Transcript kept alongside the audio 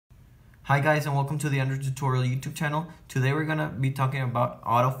Hi guys, and welcome to the Android Tutorial YouTube channel. Today we're gonna be talking about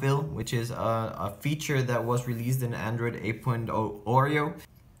Autofill, which is a feature that was released in Android 8.0 Oreo.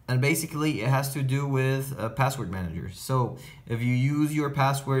 And basically it has to do with a password manager. So if you use your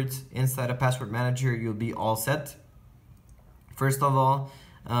passwords inside a password manager, you'll be all set. First of all,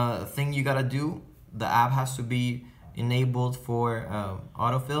 thing you gotta do, the app has to be enabled for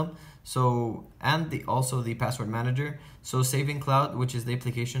Autofill. So, and also the password manager. So Saving Cloud, which is the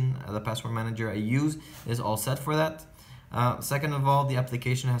application, the password manager I use, is all set for that. Second of all, the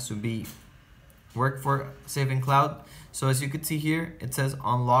application has to work for Saving Cloud. So as you can see here, it says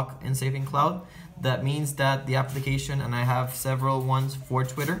unlock in Saving Cloud. That means that the application, and I have several ones for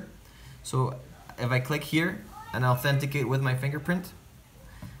Twitter. So if I click here and authenticate with my fingerprint,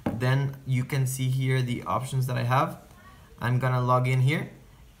 then you can see here the options that I have. I'm gonna log in here,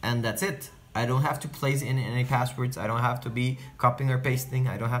 and that's it. I don't have to place in any passwords. I don't have to be copying or pasting.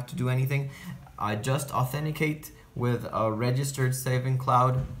 I don't have to do anything. I just authenticate with a registered Saving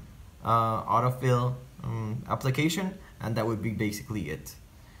Cloud Autofill application, and that would be basically it.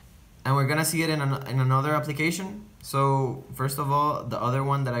 And we're gonna see it in another application. So first of all, the other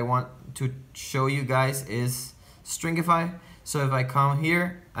one that I want to show you guys is Stringify. So if I come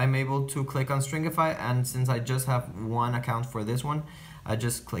here, I'm able to click on Stringify, and since I just have one account for this one, I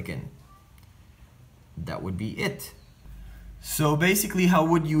just click in. That would be it. So basically, how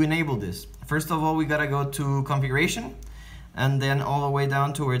would you enable this? First of all, we gotta go to configuration, and then all the way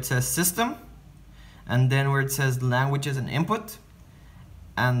down to where it says system, and then where it says languages and input,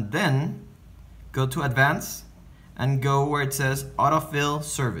 and then go to advanced and go where it says autofill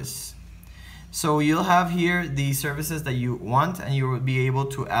service. So you'll have here the services that you want, and you will be able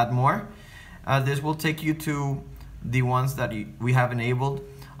to add more. This will take you to the ones that we have enabled.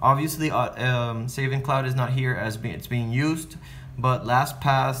 Obviously, Saving Cloud is not here as it's being used, but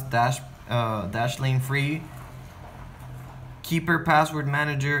LastPass, Dashlane Free, Keeper Password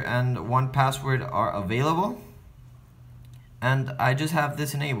Manager, and 1Password are available. And I just have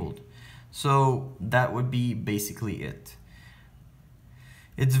this enabled. So that would be basically it.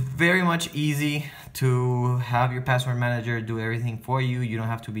 It's very much easy to have your password manager do everything for you. You don't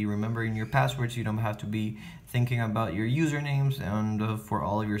have to be remembering your passwords. You don't have to be thinking about your usernames and for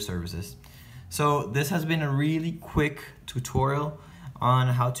all of your services. So this has been a really quick tutorial on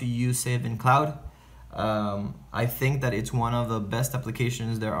how to use Saving Cloud. I think that it's one of the best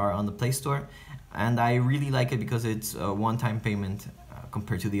applications there are on the Play Store, and I really like it because it's a one-time payment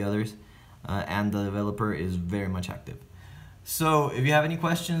compared to the others, and the developer is very much active. So if you have any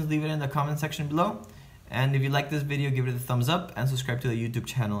questions, leave it in the comment section below. And if you like this video, give it a thumbs up and subscribe to the YouTube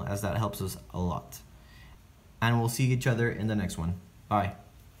channel, as that helps us a lot. And we'll see each other in the next one. Bye.